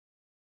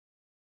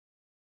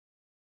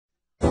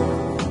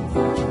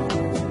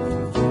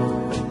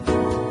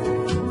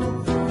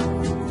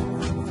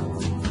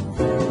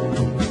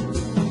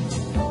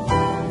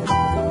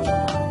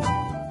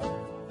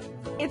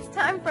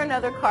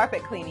another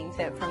carpet cleaning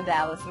tip from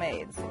Dallas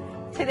Maids.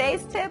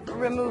 Today's tip,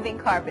 removing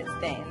carpet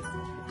stains.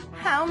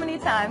 How many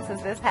times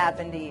has this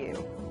happened to you?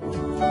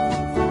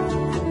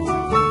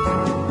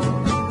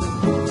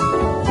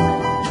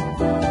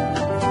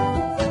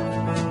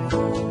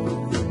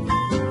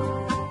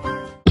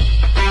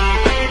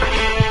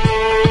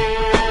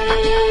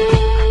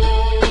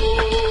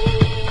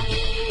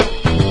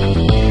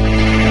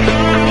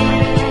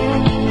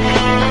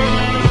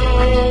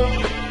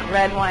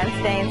 Red wine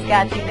stains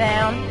got you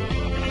down?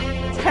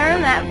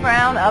 Turn that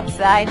frown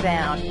upside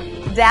down.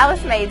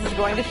 Dallas Maids is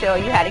going to show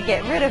you how to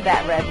get rid of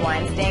that red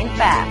wine stain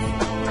fast.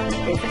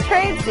 It's a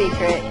trade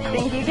secret.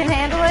 Think you can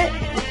handle it?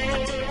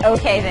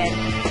 Okay then.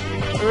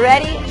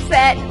 Ready,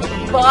 set,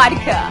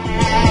 vodka.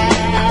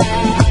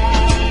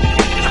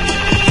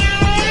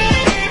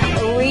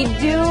 We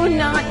do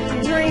not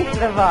drink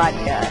the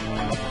vodka.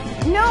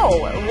 No,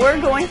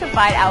 we're going to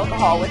fight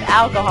alcohol with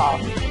alcohol.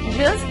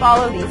 Just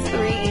follow these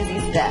 3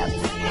 easy steps.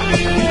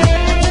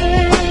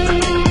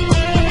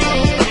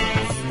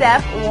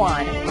 Step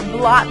 1.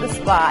 Blot the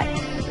spot.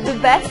 The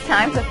best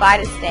time to fight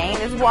a stain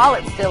is while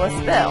it's still a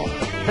spill.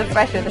 The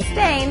fresher the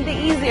stain, the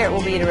easier it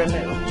will be to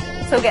remove.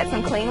 So get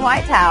some clean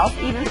white towels,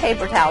 even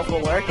paper towels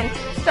will work, and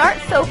start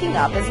soaking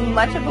up as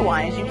much of the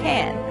wine as you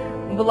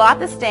can. Blot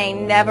the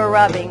stain, never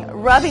rubbing.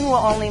 Rubbing will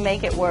only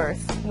make it worse.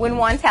 When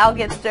one towel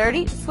gets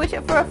dirty, switch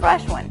it for a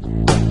fresh one.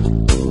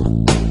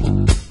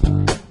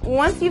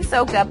 Once you've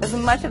soaked up as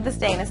much of the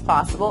stain as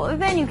possible,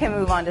 then you can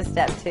move on to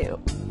step 2.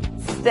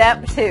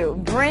 Step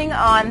 2, bring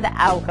on the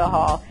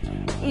alcohol.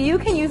 You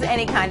can use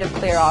any kind of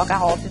clear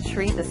alcohol to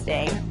treat the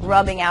stain.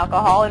 Rubbing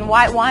alcohol and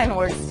white wine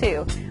works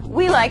too.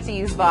 We like to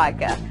use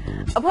vodka.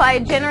 Apply a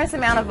generous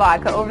amount of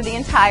vodka over the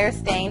entire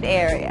stained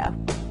area.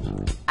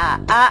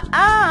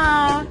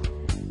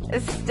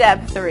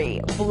 Step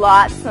 3,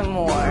 blot some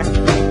more.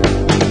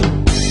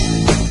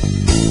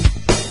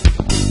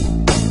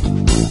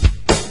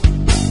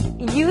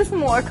 Use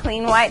more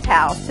clean white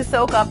towels to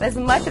soak up as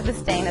much of the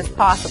stain as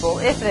possible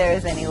if there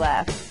is any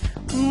left.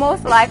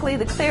 Most likely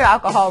the clear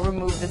alcohol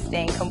removes the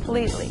stain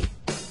completely.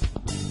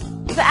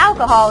 The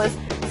alcohol is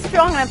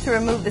strong enough to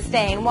remove the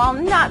stain while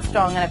not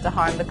strong enough to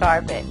harm the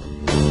carpet.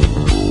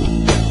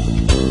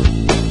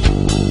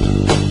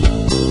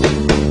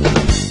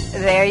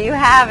 There you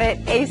have it,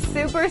 a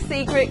super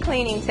secret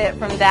cleaning tip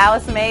from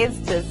Dallas Maids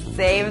to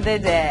save the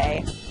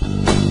day.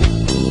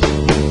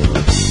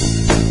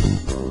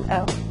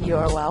 Oh,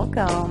 you're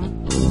welcome.